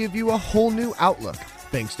Keys will give you a whole new outlook,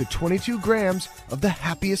 thanks to 22 grams of the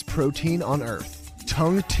happiest protein on earth.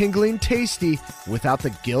 Tongue-tingling tasty without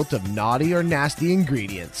the guilt of naughty or nasty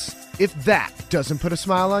ingredients. If that doesn't put a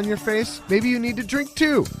smile on your face, maybe you need to drink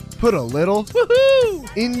too. Put a little woohoo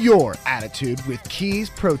in your attitude with Keys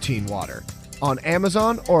Protein Water. On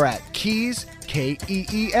Amazon or at Keys,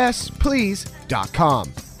 Kees,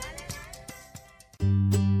 please.com.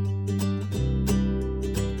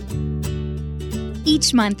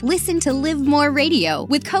 Each month, listen to Live More Radio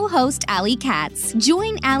with co-host Allie Katz.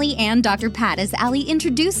 Join Allie and Dr. Pat as Allie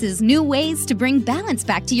introduces new ways to bring balance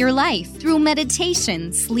back to your life through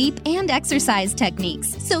meditation, sleep, and exercise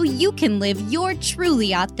techniques so you can live your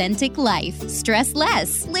truly authentic life. Stress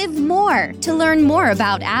less, live more. To learn more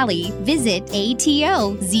about Allie, visit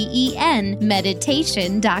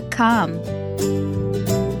ATOZENmeditation.com.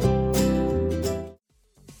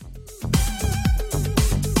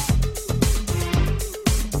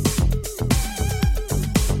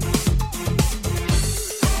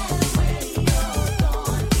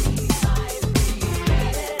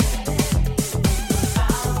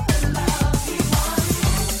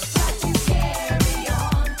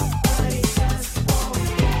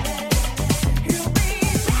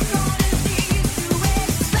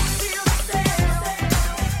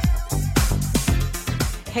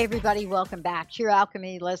 Hey everybody, welcome back. Sheer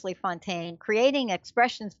Alchemy, Leslie Fonteyne, creating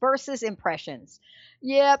expressions versus impressions.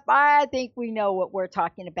 Yep, I think we know what we're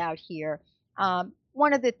talking about here.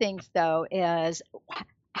 One of the things though is,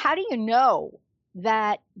 how do you know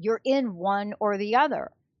that you're in one or the other?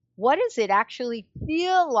 What does it actually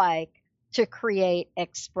feel like to create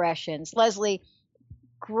expressions? Leslie,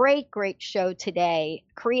 great show today.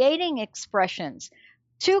 Creating expressions.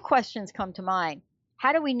 Two questions come to mind.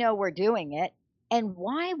 How do we know we're doing it? And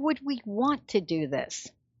why would we want to do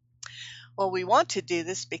this? Well, we want to do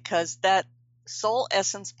this because that soul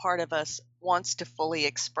essence part of us wants to fully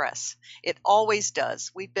express. It always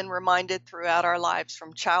does. We've been reminded throughout our lives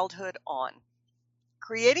from childhood on.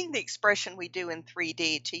 Creating the expression we do in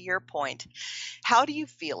 3D, to your point, how do you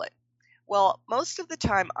feel it? Well, most of the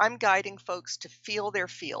time I'm guiding folks to feel their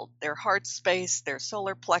field, their heart space, their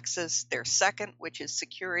solar plexus, their second, which is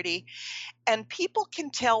security. And people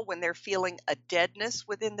can tell when they're feeling a deadness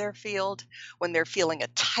within their field, when they're feeling a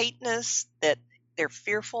tightness that they're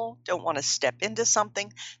fearful, don't want to step into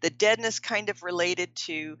something. The deadness kind of related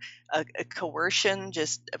to a coercion,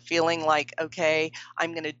 just feeling like, okay,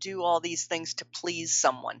 I'm going to do all these things to please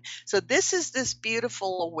someone. So this is this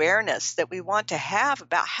beautiful awareness that we want to have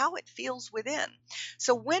about how it feels within.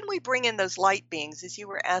 So when we bring in those light beings, as you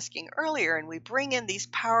were asking earlier, and we bring in these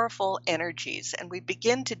powerful energies and we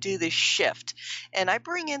begin to do this shift, and I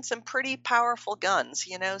bring in some pretty powerful guns,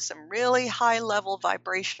 some really high level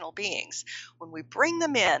vibrational beings. When we bring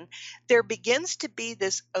them in, there begins to be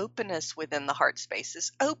this openness within the heart space,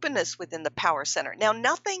 this openness within the power center. Now,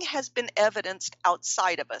 nothing has been evidenced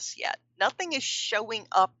outside of us yet. Nothing is showing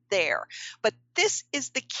up there. But this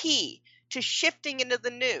is the key to shifting into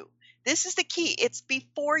the new. This is the key. It's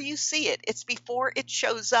before you see it. It's before it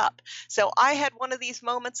shows up. So I had one of these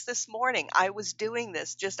moments this morning. I was doing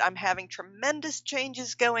this, I'm having tremendous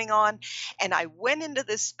changes going on, and I went into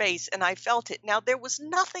this space and I felt it. Now, there was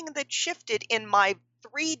nothing that shifted in my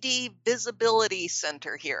 3D visibility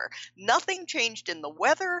center here. Nothing changed in the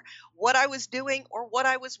weather, what I was doing, or what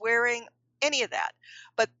I was wearing, any of that.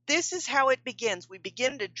 But this is how it begins. We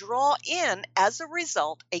begin to draw in, as a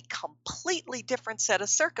result, a completely different set of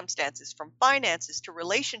circumstances, from finances to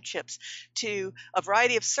relationships to a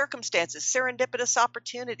variety of circumstances, serendipitous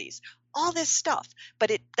opportunities, all this stuff. But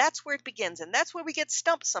that's where it begins. And that's where we get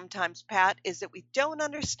stumped sometimes, Pat, is that we don't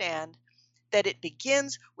understand that it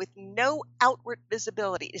begins with no outward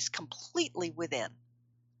visibility. It is completely within.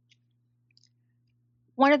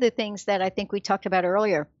 One of the things that I think we talked about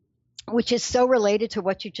earlier, which is so related to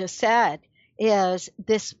what you just said, is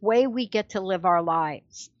this way we get to live our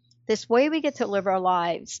lives. This way we get to live our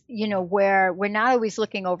lives, where we're not always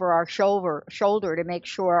looking over our shoulder to make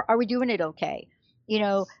sure, are we doing it okay?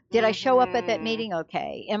 Did I show up at that meeting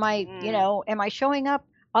okay? Am I showing up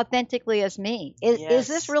authentically as me? Is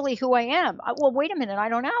this really who I am? Well, wait a minute, I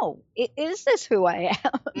don't know. Is this who I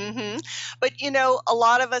am? But, a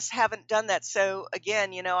lot of us haven't done that. So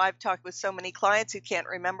again, I've talked with so many clients who can't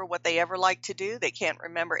remember what they ever liked to do. They can't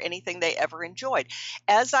remember anything they ever enjoyed.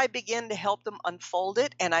 As I begin to help them unfold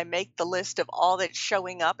it, and I make the list of all that's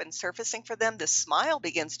showing up and surfacing for them, the smile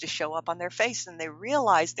begins to show up on their face, and they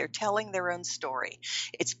realize they're telling their own story.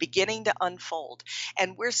 It's beginning to unfold.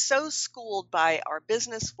 And we're so schooled by our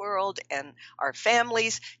business world and our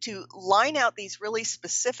families to line out these really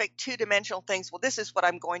specific two-dimensional things. Well, this is what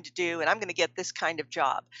I'm going to do, and I'm going to get this kind of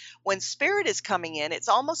job. When spirit is coming in, it's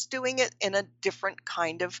almost doing it in a different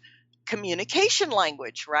kind of communication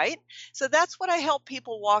language, right? So that's what I help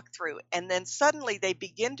people walk through. And then suddenly they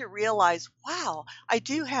begin to realize, wow, I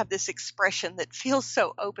do have this expression that feels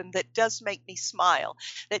so open, that does make me smile,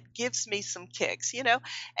 that gives me some kicks,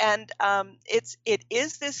 and it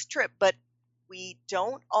is this trip, but we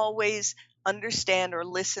don't always understand or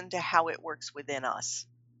listen to how it works within us.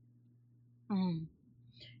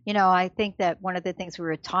 I think that one of the things we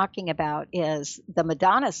were talking about is the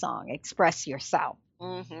Madonna song, Express Yourself.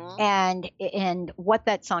 And what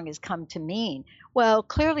that song has come to mean. Well,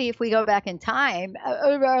 clearly, if we go back in time,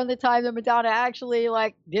 around the time that Madonna actually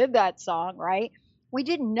did that song, right? We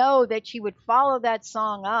didn't know that she would follow that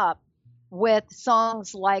song up with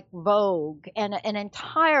songs like Vogue, and an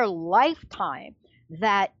entire lifetime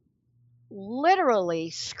that literally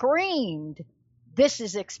screamed, this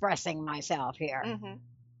is expressing myself here.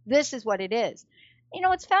 This is what it is.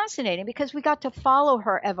 It's fascinating because we got to follow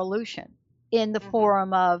her evolution in the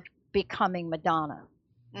form of becoming Madonna.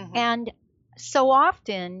 And so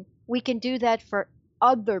often we can do that for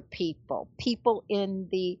other people in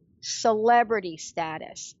the celebrity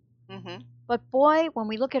status. But boy, when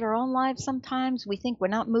we look at our own lives, sometimes we think we're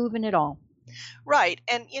not moving at all. Right.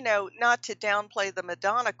 And, not to downplay the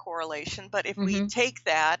Madonna correlation, but if we take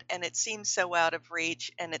that and it seems so out of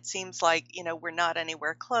reach and it seems like, we're not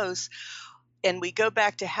anywhere close, and we go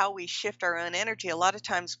back to how we shift our own energy, a lot of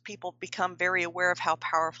times people become very aware of how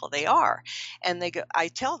powerful they are. And I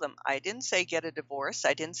tell them, I didn't say get a divorce.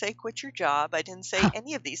 I didn't say quit your job. I didn't say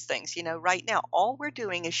any of these things. Right now, all we're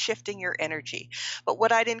doing is shifting your energy. But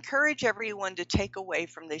what I'd encourage everyone to take away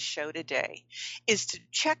from this show today is to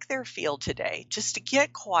check their field today, just to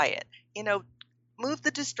get quiet, move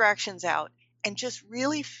the distractions out, and just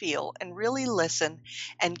really feel and really listen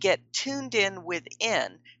and get tuned in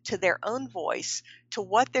within to their own voice, to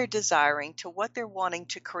what they're desiring, to what they're wanting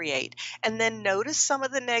to create. And then notice some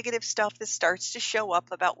of the negative stuff that starts to show up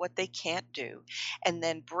about what they can't do. And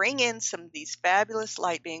then bring in some of these fabulous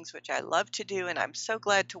light beings, which I love to do. And I'm so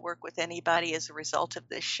glad to work with anybody as a result of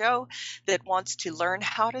this show that wants to learn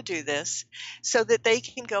how to do this so that they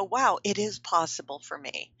can go, wow, it is possible for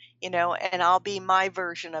me. and I'll be my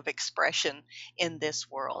version of expression in this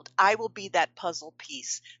world. I will be that puzzle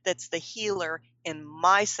piece that's the healer in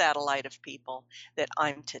my satellite of people that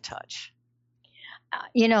I'm to touch.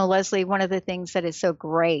 Leslie, one of the things that is so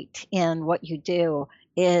great in what you do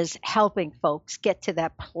is helping folks get to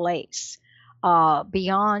that place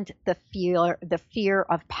beyond the fear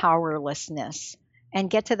of powerlessness, and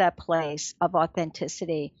get to that place of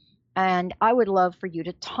authenticity. And I would love for you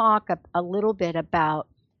to talk a little bit about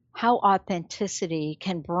how authenticity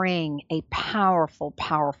can bring a powerful,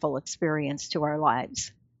 powerful experience to our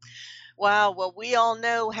lives. Wow. Well, we all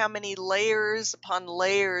know how many layers upon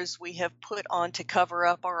layers we have put on to cover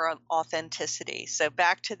up our authenticity. So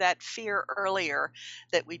back to that fear earlier,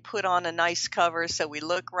 that we put on a nice cover so we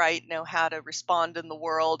look right, know how to respond in the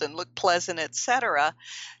world and look pleasant, etc.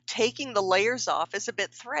 Taking the layers off is a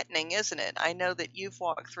bit threatening, isn't it? I know that you've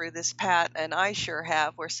walked through this, Pat, and I sure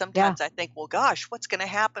have, where sometimes I think, well, gosh, what's going to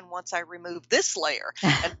happen once I remove this layer?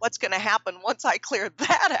 And what's going to happen once I clear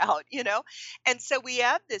that out, And so we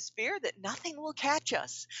have this fear that nothing will catch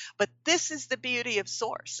us. But this is the beauty of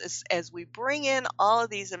Source. As we bring in all of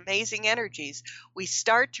these amazing energies, we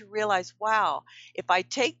start to realize, wow, if I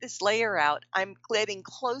take this layer out, I'm getting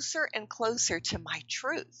closer and closer to my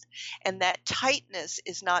truth. And that tightness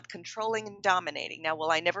is not controlling and dominating. Now,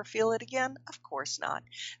 will I never feel it again? Of course not.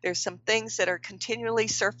 There's some things that are continually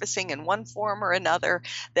surfacing in one form or another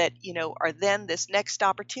that, are then this next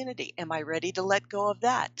opportunity. Am I ready to let go of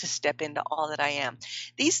that, to step into all that I am?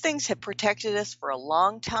 These things have protected us for a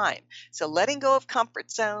long time. So letting go of comfort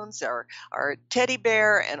zones, our teddy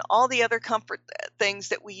bear, and all the other comfort things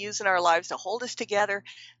that we use in our lives to hold us together,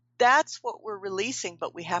 that's what we're releasing,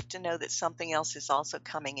 but we have to know that something else is also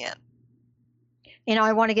coming in.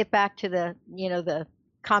 I want to get back to the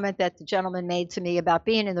comment that the gentleman made to me about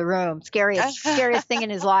being in the room. Scariest thing in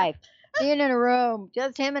his life. Being in a room,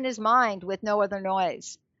 just him and his mind with no other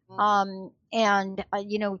noise.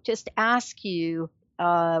 Just ask you,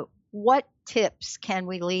 what tips can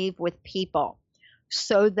we leave with people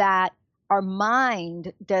so that our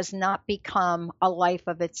mind does not become a life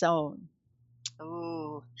of its own?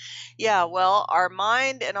 Ooh, yeah, well, our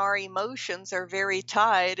mind and our emotions are very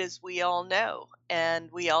tied, as we all know. And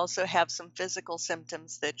we also have some physical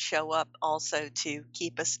symptoms that show up also to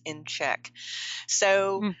keep us in check.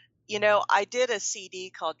 So, I did a CD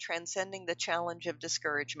called Transcending the Challenge of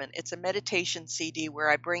Discouragement. It's a meditation CD where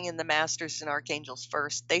I bring in the masters and archangels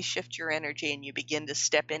first. They shift your energy and you begin to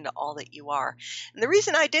step into all that you are. And the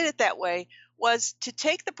reason I did it that way was to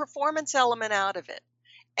take the performance element out of it.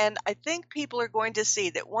 And I think people are going to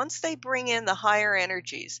see that once they bring in the higher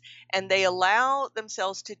energies and they allow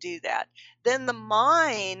themselves to do that, then the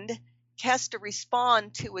mind has to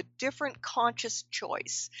respond to a different conscious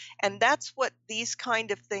choice. And that's what these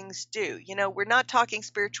kind of things do. We're not talking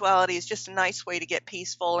spirituality is just a nice way to get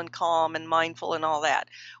peaceful and calm and mindful and all that.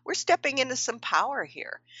 We're stepping into some power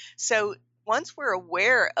here. So once we're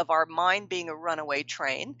aware of our mind being a runaway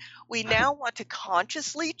train, we now want to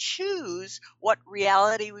consciously choose what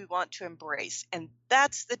reality we want to embrace. And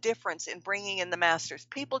that's the difference in bringing in the masters.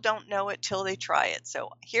 People don't know it till they try it. So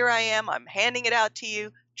here I am. I'm handing it out to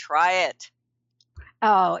you. Try it.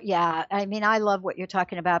 Oh, yeah. I mean, I love what you're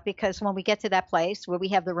talking about, because when we get to that place where we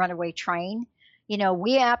have the runaway train,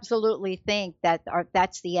 we absolutely think that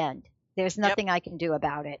that's the end. There's nothing I can do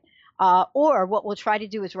about it. Or what we'll try to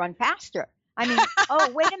do is run faster. I mean,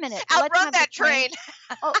 wait a minute. Outrun that train.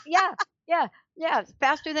 Oh, yeah.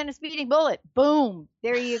 Faster than a speeding bullet. Boom.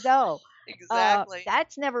 There you go. Exactly.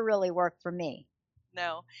 That's never really worked for me.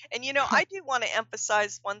 No. And I do want to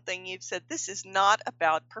emphasize one thing you've said. This is not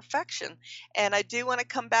about perfection. And I do want to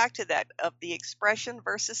come back to that of the expression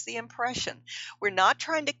versus the impression. We're not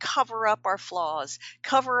trying to cover up our flaws,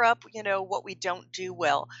 cover up, what we don't do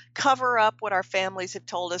well, cover up what our families have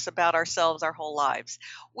told us about ourselves our whole lives.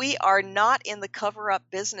 We are not in the cover up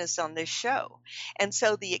business on this show. And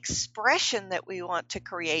so the expression that we want to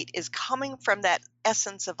create is coming from that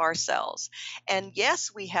essence of ourselves. And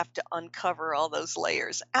yes, we have to uncover all those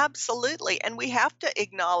layers. Absolutely. And we have to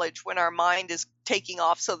acknowledge when our mind is taking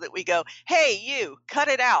off so that we go, hey, you, cut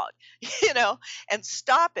it out, and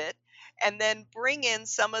stop it. And then bring in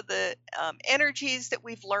some of the energies that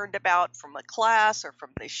we've learned about from a class or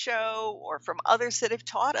from the show or from others that have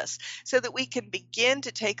taught us, so that we can begin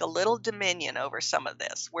to take a little dominion over some of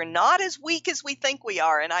this. We're not as weak as we think we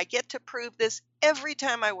are. And I get to prove this every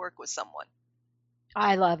time I work with someone.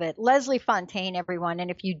 I love it. Leslie Fonteyne, everyone. And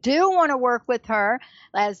if you do want to work with her,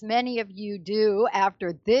 as many of you do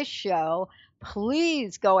after this show,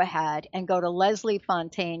 please go ahead and go to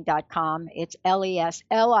lesliefonteyne.com. It's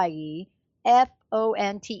LeslieFonteyne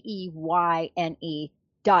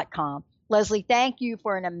lesliefont.com. Leslie, thank you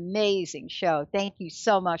for an amazing show. Thank you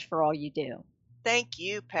so much for all you do. Thank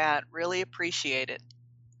you, Pat. Really appreciate it.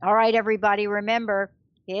 All right, everybody, remember,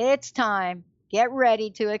 it's time. Get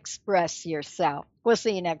ready to express yourself. We'll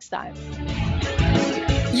see you next time.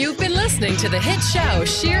 You've been listening to the hit show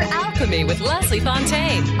Sheer Alchemy with Leslie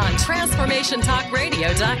Fonteyne on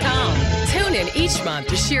TransformationTalkRadio.com. Tune in each month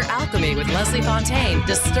to Sheer Alchemy with Leslie Fonteyne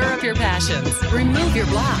to stir up your passions, remove your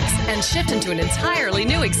blocks, and shift into an entirely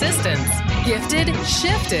new existence. Gifted,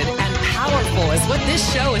 shifted, and powerful is what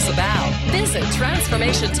this show is about. Visit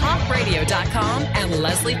TransformationTalkRadio.com and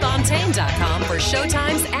LeslieFonteyne.com for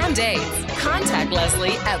showtimes and dates. Contact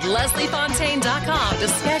Leslie at LeslieFonteyne.com to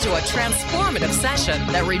schedule a transformative session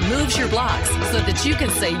that removes your blocks so that you can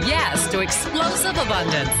say yes to explosive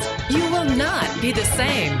abundance. You will not be the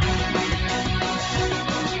same.